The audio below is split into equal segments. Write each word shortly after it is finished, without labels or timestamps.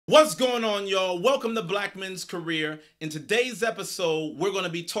What's going on, y'all? Welcome to Black Men's Career. In today's episode, we're going to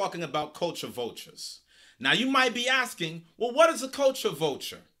be talking about culture vultures. Now, you might be asking, well, what is a culture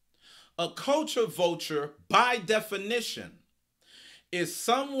vulture? A culture vulture, by definition, is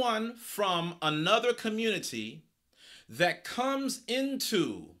someone from another community that comes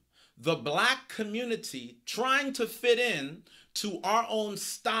into the black community trying to fit in to our own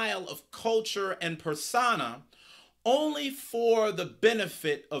style of culture and persona only for the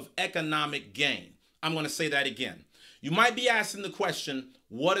benefit of economic gain. I'm going to say that again. You might be asking the question,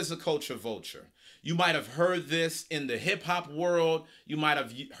 what is a culture vulture? You might have heard this in the hip hop world. You might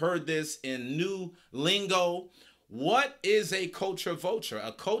have heard this in new lingo. What is a culture vulture?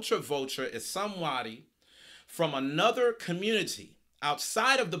 A culture vulture is somebody from another community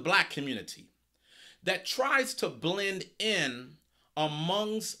outside of the black community that tries to blend in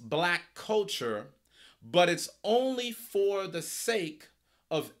amongst black culture, but it's only for the sake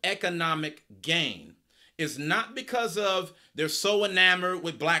of economic gain. It's not because of they're so enamored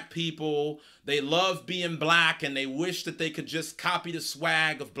with black people, they love being black, and they wish that they could just copy the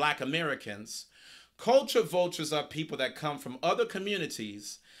swag of black Americans. Culture vultures are people that come from other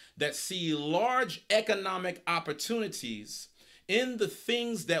communities that see large economic opportunities in the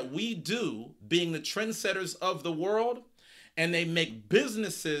things that we do, being the trendsetters of the world, and they make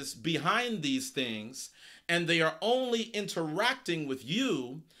businesses behind these things, and they are only interacting with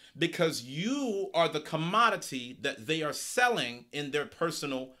you because you are the commodity that they are selling in their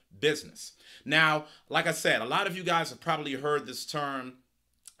personal business. Now, like I said, a lot of you guys have probably heard this term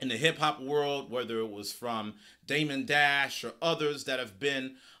in the hip hop world, whether it was from Damon Dash or others that have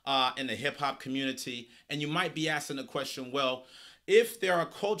been in the hip hop community. And you might be asking the question, well, if there are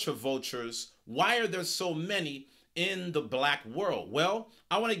culture vultures, why are there so many in the black world? Well,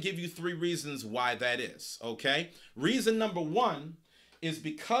 I want to give you 3 reasons why that is, okay? Reason number 1 is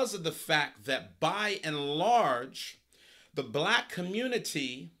because of the fact that by and large, the black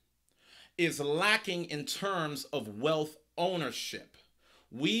community is lacking in terms of wealth ownership.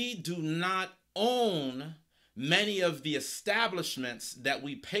 We do not own many of the establishments that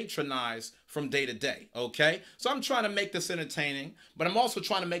we patronize from day to day, okay? So I'm trying to make this entertaining, but I'm also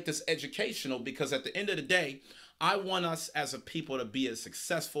trying to make this educational, because at the end of the day, I want us as a people to be as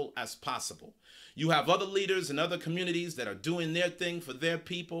successful as possible. You have other leaders in other communities that are doing their thing for their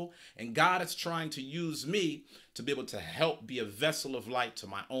people, and God is trying to use me to be able to help be a vessel of light to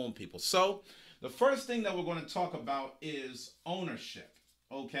my own people. So the first thing that we're going to talk about is ownership,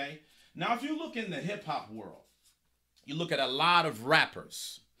 okay? Now, if you look in the hip hop world, you look at a lot of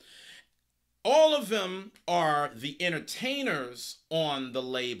rappers. All of them are the entertainers on the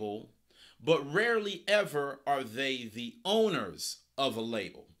label, but rarely ever are they the owners of a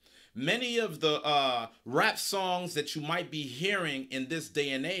label. Many of the rap songs that you might be hearing in this day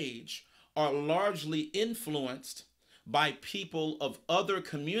and age are largely influenced by people of other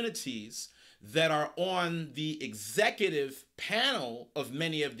communities that are on the executive panel of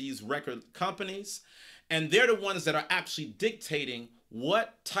many of these record companies, and they're the ones that are actually dictating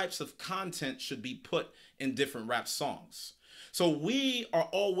what types of content should be put in different rap songs. So we are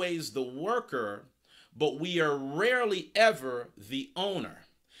always the worker, but we are rarely ever the owner.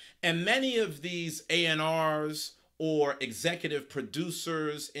 And many of these A&Rs or executive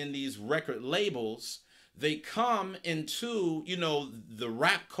producers in these record labels, they come into, the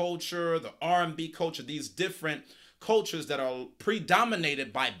rap culture, the R&B culture, these different cultures that are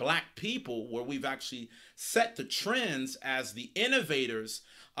predominated by black people, where we've actually set the trends as the innovators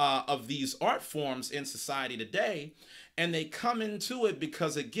of these art forms in society today. And they come into it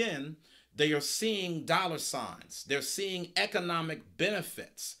because, again, they are seeing dollar signs. They're seeing economic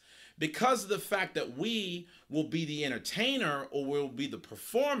benefits. Because of the fact that we will be the entertainer or will be the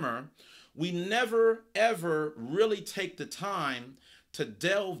performer, we never, ever really take the time to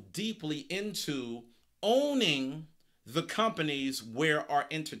delve deeply into owning the companies where our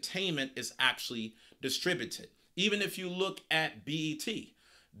entertainment is actually distributed. Even if you look at BET,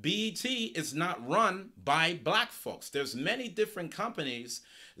 BET is not run by black folks. There's many different companies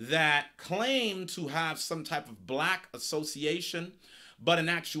that claim to have some type of black association, but in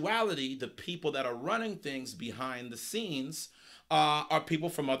actuality, the people that are running things behind the scenes are people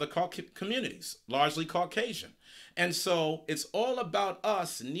from other communities, largely Caucasian. And so it's all about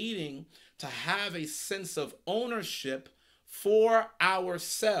us needing to have a sense of ownership for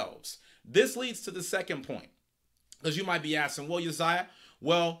ourselves. This leads to the second point, because you might be asking, well, Uzziah,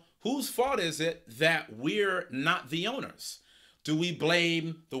 well, whose fault is it that we're not the owners? Do we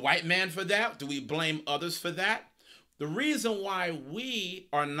blame the white man for that? Do we blame others for that? The reason why we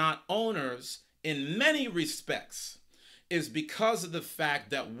are not owners in many respects is because of the fact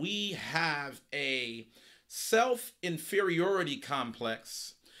that we have a self-inferiority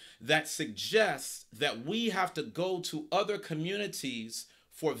complex that suggests that we have to go to other communities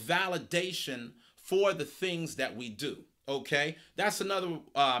for validation for the things that we do. Okay, that's another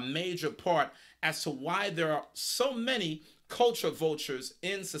major part as to why there are so many culture vultures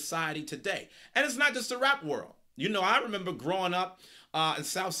in society today. And it's not just the rap world. You know, I remember growing up in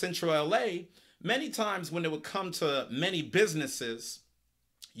South Central LA, many times when it would come to many businesses,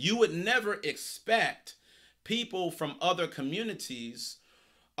 you would never expect people from other communities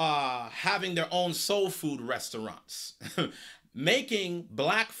having their own soul food restaurants, making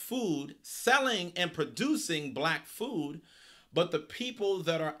black food, selling and producing black food, but the people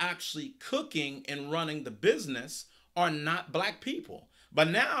that are actually cooking and running the business are not black people. But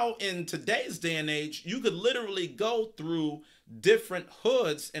now in today's day and age, you could literally go through different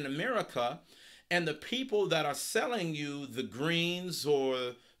hoods in America, and the people that are selling you the greens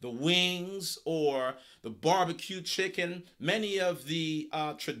or the wings or the barbecue chicken, many of the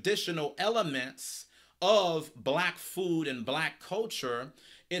traditional elements of black food and black culture,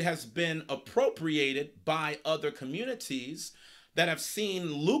 it has been appropriated by other communities that have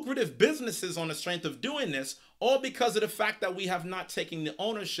seen lucrative businesses on the strength of doing this, all because of the fact that we have not taken the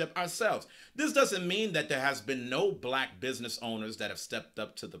ownership ourselves. This doesn't mean that there has been no black business owners that have stepped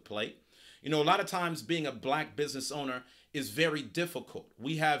up to the plate. You know, a lot of times being a black business owner is very difficult.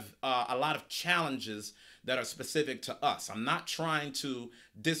 We have a lot of challenges that are specific to us. I'm not trying to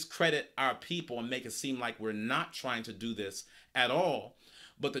discredit our people and make it seem like we're not trying to do this at all.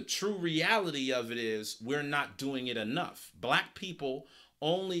 But the true reality of it is we're not doing it enough. Black people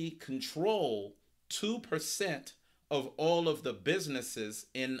only control 2% of all of the businesses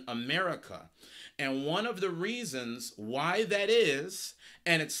in America. And one of the reasons why that is,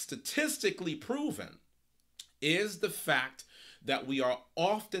 and it's statistically proven, is the fact that we are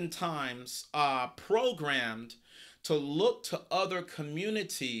oftentimes programmed to look to other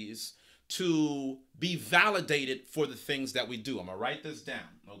communities to be validated for the things that we do. I'm gonna write this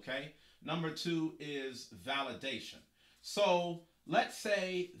down, okay? Number 2 is validation. So let's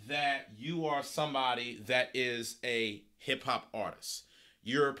say that you are somebody that is a hip hop artist.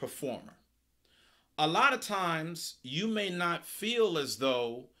 You're a performer. A lot of times you may not feel as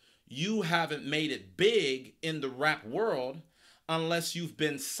though you haven't made it big in the rap world unless you've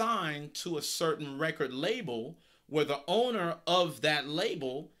been signed to a certain record label where the owner of that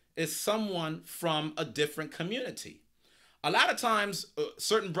label is someone from a different community. A lot of times,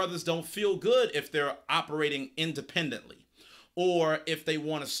 certain brothers don't feel good if they're operating independently, or if they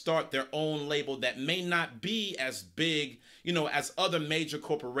want to start their own label that may not be as big, you know, as other major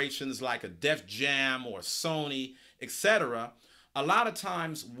corporations like a Def Jam or Sony, etc. A lot of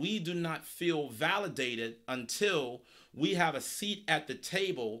times we do not feel validated until we have a seat at the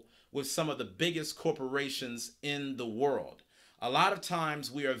table with some of the biggest corporations in the world. A lot of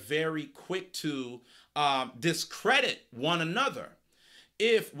times we are very quick to discredit one another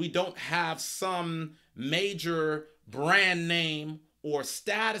if we don't have some major brand name or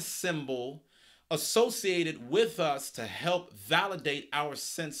status symbol associated with us to help validate our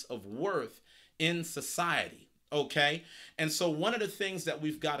sense of worth in society. Okay. And so one of the things that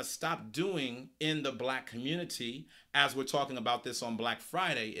we've got to stop doing in the black community, as we're talking about this on Black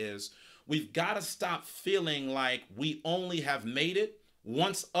Friday, is we've got to stop feeling like we only have made it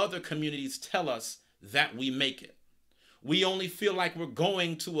once other communities tell us that we make it. We only feel like we're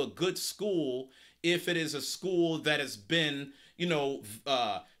going to a good school if it is a school that has been, you know,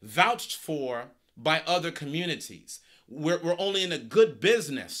 vouched for by other communities. We're only in a good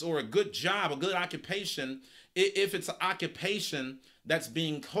business or a good job, a good occupation, if it's an occupation that's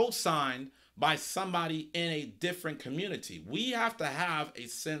being co-signed by somebody in a different community. We have to have a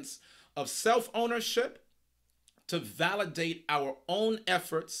sense of self-ownership to validate our own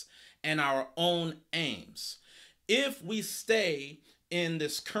efforts and our own aims. If we stay in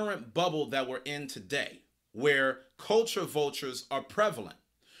this current bubble that we're in today, where culture vultures are prevalent,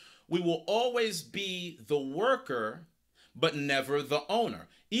 we will always be the worker, but never the owner.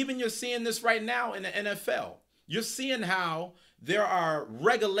 Even you're seeing this right now in the NFL. You're seeing how there are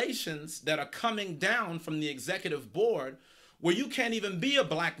regulations that are coming down from the executive board where you can't even be a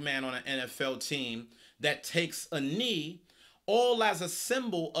black man on an NFL team that takes a knee, all as a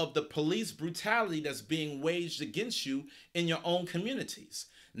symbol of the police brutality that's being waged against you in your own communities.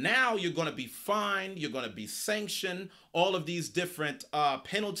 Now you're going to be fined, you're going to be sanctioned, all of these different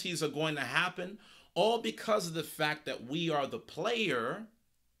penalties are going to happen, all because of the fact that we are the player,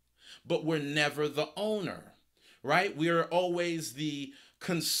 but we're never the owner, right? We are always the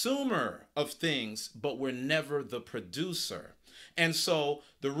consumer of things, but we're never the producer. And so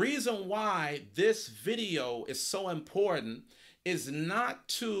the reason why this video is so important is not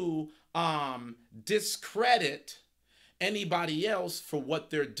to discredit anybody else for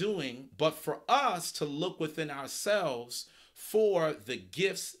what they're doing, but for us to look within ourselves for the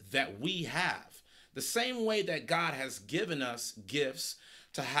gifts that we have. The same way that God has given us gifts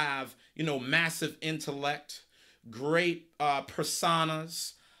to have, massive intellect, great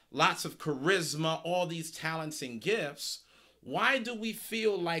personas, lots of charisma, all these talents and gifts. Why do we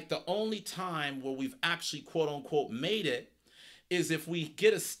feel like the only time where we've actually quote unquote made it is if we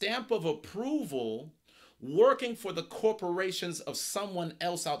get a stamp of approval working for the corporations of someone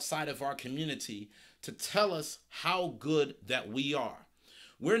else outside of our community to tell us how good that we are?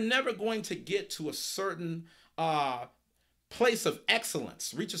 We're never going to get to a certain place of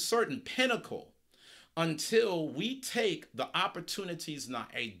excellence, reach a certain pinnacle, until we take the opportunities and the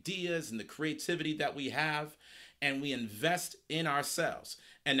ideas and the creativity that we have and we invest in ourselves.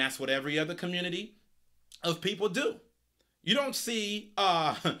 And that's what every other community of people do. You don't see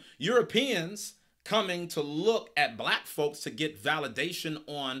Europeans coming to look at black folks to get validation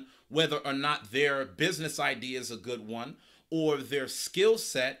on whether or not their business idea is a good one or their skill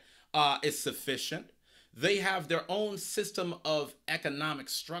set is sufficient. They have their own system of economic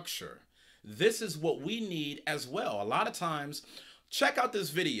structure. This is what we need as well. A lot of times, check out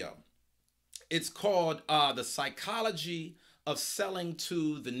this video. It's called The Psychology of Selling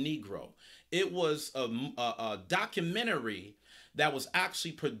to the Negro. It was a documentary that was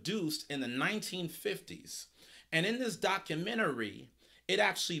actually produced in the 1950s. And in this documentary, it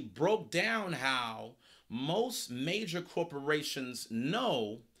actually broke down how most major corporations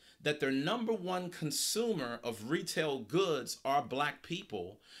know that their number one consumer of retail goods are black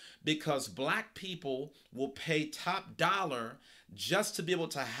people, because black people will pay top dollar just to be able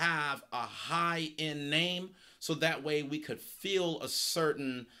to have a high-end name, so that way we could feel a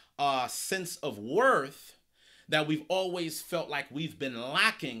certain sense of worth that we've always felt like we've been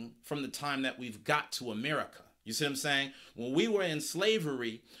lacking from the time that we've got to America. You see what I'm saying? When we were in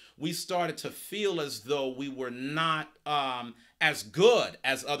slavery, we started to feel as though we were not as good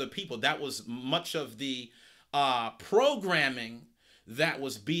as other people. That was much of the programming that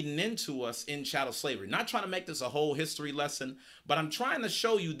was beaten into us in chattel slavery. Not trying to make this a whole history lesson, but I'm trying to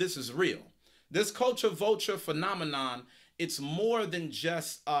show you this is real. This culture vulture phenomenon, it's more than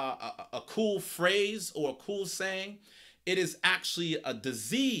just a cool phrase or a cool saying. It is actually a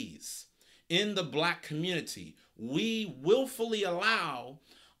disease in the black community. We willfully allow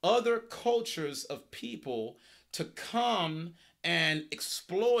other cultures of people to come and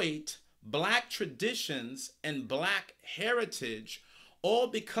exploit black traditions and black heritage, all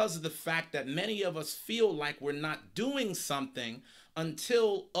because of the fact that many of us feel like we're not doing something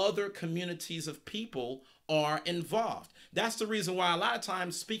until other communities of people are involved. That's the reason why a lot of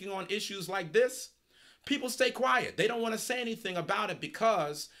times, speaking on issues like this, people stay quiet. They don't want to say anything about it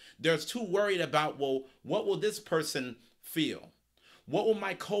because they're too worried about, well, what will this person feel? What will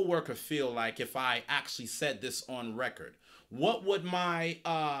my coworker feel like if I actually said this on record? What would my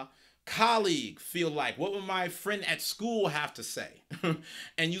colleague feel like? What would my friend at school have to say?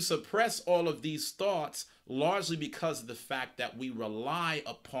 And you suppress all of these thoughts largely because of the fact that we rely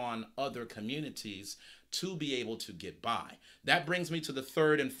upon other communities to be able to get by. That brings me to the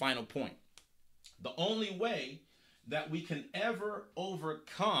third and final point. The only way that we can ever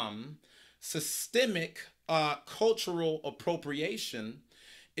overcome systemic cultural appropriation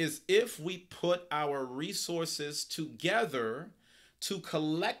is if we put our resources together to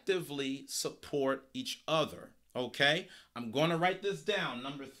collectively support each other. Okay? I'm going to write this down.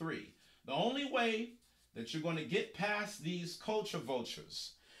 Number 3. The only way that you're going to get past these culture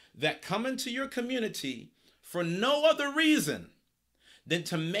vultures that come into your community for no other reason than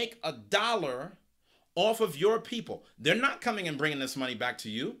to make a dollar off of your people. They're not coming and bringing this money back to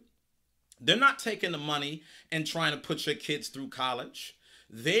you. They're not taking the money and trying to put your kids through college.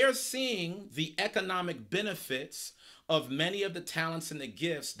 They're seeing the economic benefits of many of the talents and the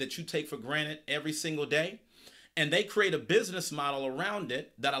gifts that you take for granted every single day. And they create a business model around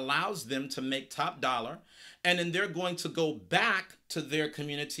it that allows them to make top dollar. And then they're going to go back to their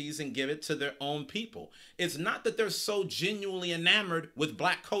communities and give it to their own people. It's not that they're so genuinely enamored with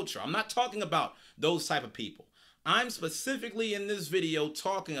black culture. I'm not talking about those type of people. I'm specifically in this video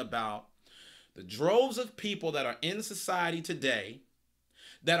talking about the droves of people that are in society today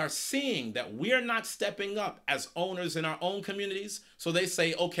that are seeing that we're not stepping up as owners in our own communities. So they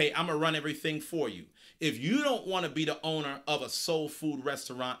say, okay, I'm gonna run everything for you. If you don't want to be the owner of a soul food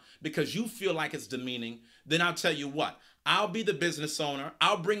restaurant because you feel like it's demeaning, then I'll tell you what, I'll be the business owner.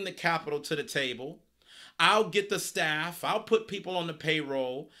 I'll bring the capital to the table. I'll get the staff. I'll put people on the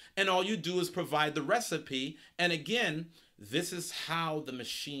payroll. And all you do is provide the recipe. And again, this is how the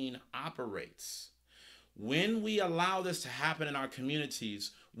machine operates. When we allow this to happen in our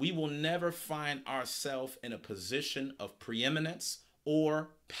communities, we will never find ourselves in a position of preeminence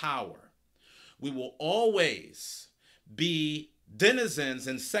or power. We will always be denizens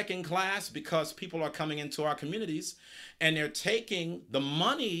in second class because people are coming into our communities and they're taking the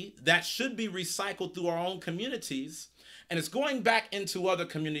money that should be recycled through our own communities and it's going back into other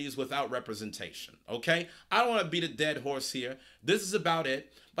communities without representation. Okay? I don't want to beat a dead horse here. This is about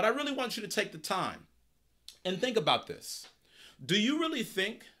it. But I really want you to take the time and think about this. Do you really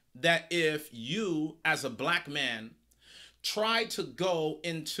think that if you, as a black man, try to go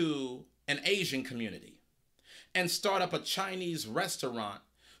into an Asian community and start up a Chinese restaurant,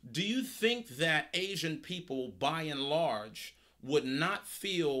 do you think that Asian people, by and large, would not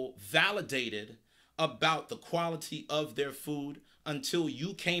feel validated about the quality of their food until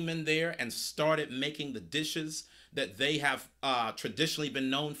you came in there and started making the dishes that they have traditionally been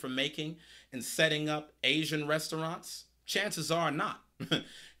known for making and setting up Asian restaurants? Chances are not.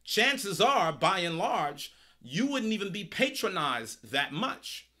 Chances are, by and large, you wouldn't even be patronized that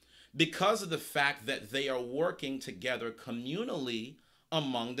much because of the fact that they are working together communally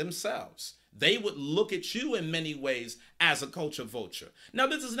among themselves. They would look at you in many ways as a culture vulture. Now,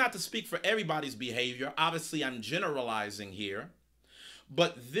 this is not to speak for everybody's behavior. Obviously, I'm generalizing here.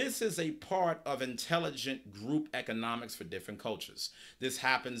 But this is a part of intelligent group economics for different cultures. This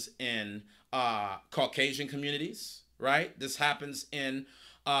happens in Caucasian communities, right? This happens in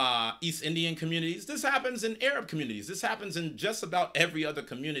East Indian communities. This happens in Arab communities. This happens in just about every other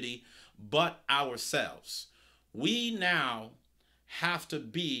community but ourselves. We now have to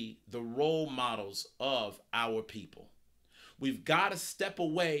be the role models of our people. We've got to step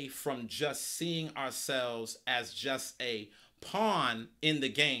away from just seeing ourselves as just a pawn in the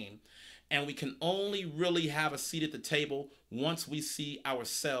game, and we can only really have a seat at the table once we see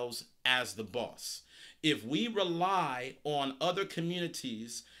ourselves as the boss. If we rely on other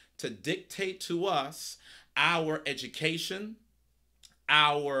communities to dictate to us our education,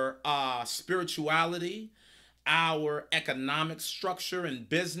 our spirituality, our economic structure and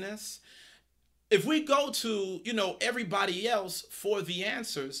business, if we go to, everybody else for the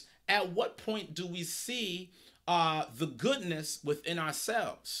answers, at what point do we see the goodness within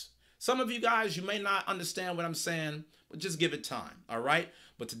ourselves? Some of you guys, you may not understand what I'm saying, but just give it time, all right?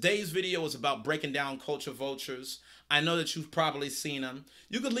 But today's video is about breaking down culture vultures. I know that you've probably seen them.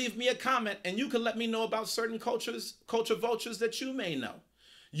 You could leave me a comment and you can let me know about certain culture vultures that you may know.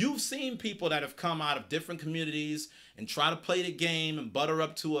 You've seen people that have come out of different communities and try to play the game and butter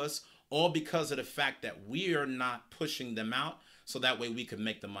up to us, all because of the fact that we are not pushing them out so that way we can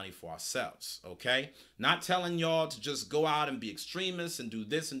make the money for ourselves, okay? Not telling y'all to just go out and be extremists and do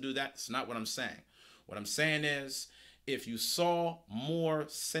this and do that. It's not what I'm saying. What I'm saying is, if you saw more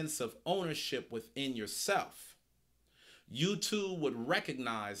sense of ownership within yourself, you too would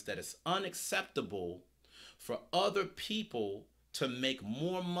recognize that it's unacceptable for other people to make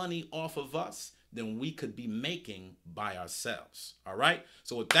more money off of us than we could be making by ourselves. All right?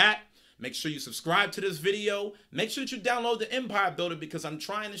 So with that, make sure you subscribe to this video. Make sure that you download the Empire Builder because I'm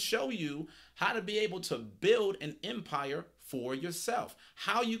trying to show you how to be able to build an empire for yourself.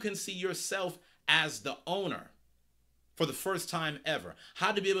 How you can see yourself as the owner for the first time ever.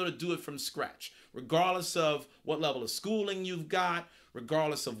 How to be able to do it from scratch, regardless of what level of schooling you've got,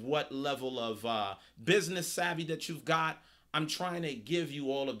 regardless of what level of business savvy that you've got. I'm trying to give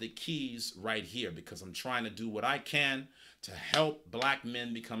you all of the keys right here because I'm trying to do what I can to help black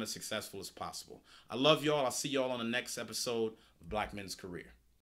men become as successful as possible. I love y'all. I'll see y'all on the next episode of Black Men's Career.